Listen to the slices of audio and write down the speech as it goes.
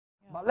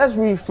Let's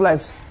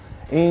reflect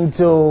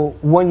into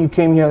when you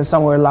came here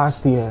somewhere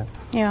last year.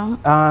 Yeah.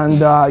 And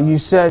you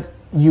said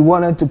you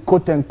wanted to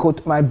quote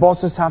unquote, my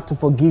bosses have to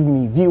forgive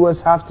me,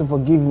 viewers have to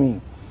forgive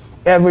me,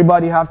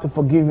 everybody have to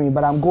forgive me,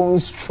 but I'm going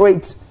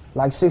straight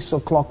like 6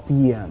 o'clock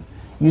p.m.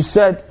 You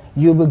said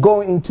you'll be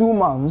going in 2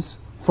 months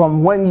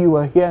from when you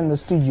were here in the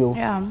studio.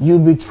 Yeah. You'll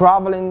be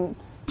traveling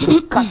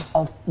to cut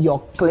off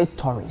your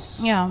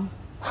clitoris. Yeah.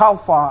 How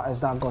far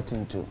has that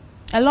gotten to?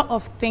 A lot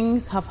of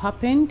things have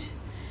happened.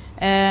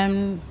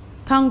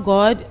 Thank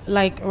God,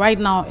 like right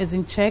now is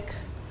in check.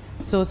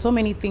 So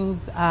many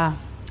things are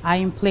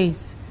in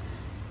place.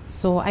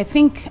 So I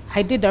think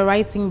I did the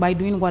right thing by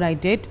doing what I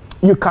did.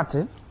 You cut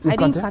it? I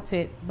didn't cut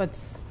it, but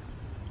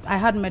I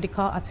had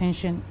medical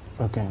attention.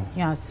 Okay.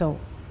 Yeah, so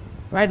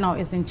right now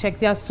it's in check.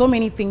 There are so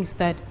many things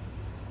that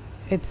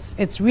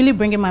it's really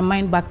bringing my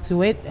mind back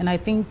to it, and I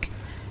think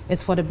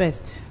it's for the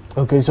best.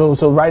 Okay, so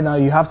right now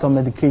you have some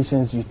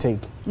medications you take?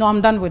 No,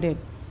 I'm done with it.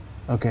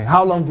 Okay,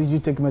 how long did you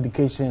take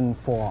medication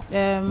for?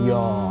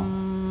 Your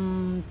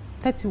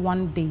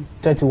 31 days.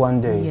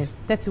 31 days? Yes,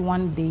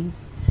 31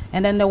 days.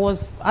 And then there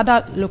was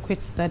other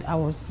liquids that I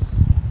was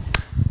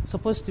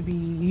supposed to be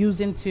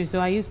using too, so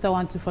I used that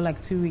one too for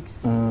like 2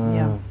 weeks.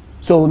 Yeah.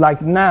 So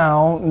like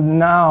now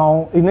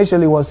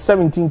initially it was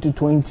 17 to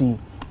 20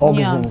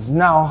 orgasms. Yeah.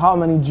 Now how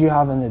many do you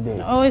have in a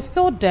day? Oh, it's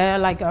still there,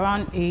 like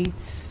around 8.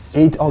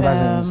 8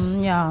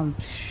 orgasms? Yeah.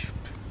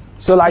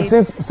 So like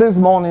since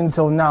morning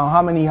till now,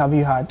 how many have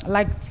you had?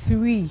 Like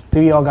 3.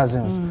 3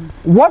 orgasms.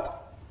 What?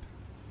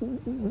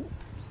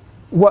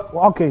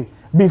 Okay.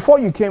 Before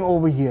you came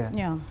over here,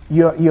 yeah,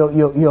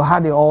 you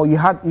had it all. You've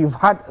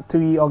had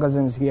 3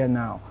 orgasms here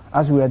now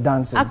as we were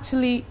dancing.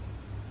 Actually,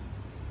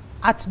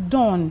 at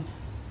dawn,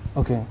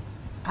 okay,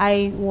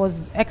 I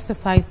was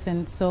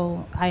exercising,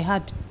 so I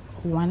had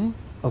 1.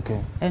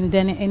 Okay. And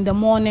then in the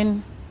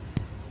morning,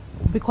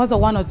 because of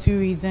 1 or 2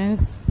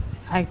 reasons,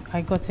 I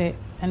got it.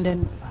 And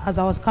then as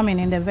I was coming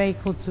in the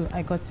vehicle too,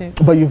 I got it.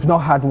 But you've not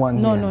had one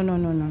No, here? no.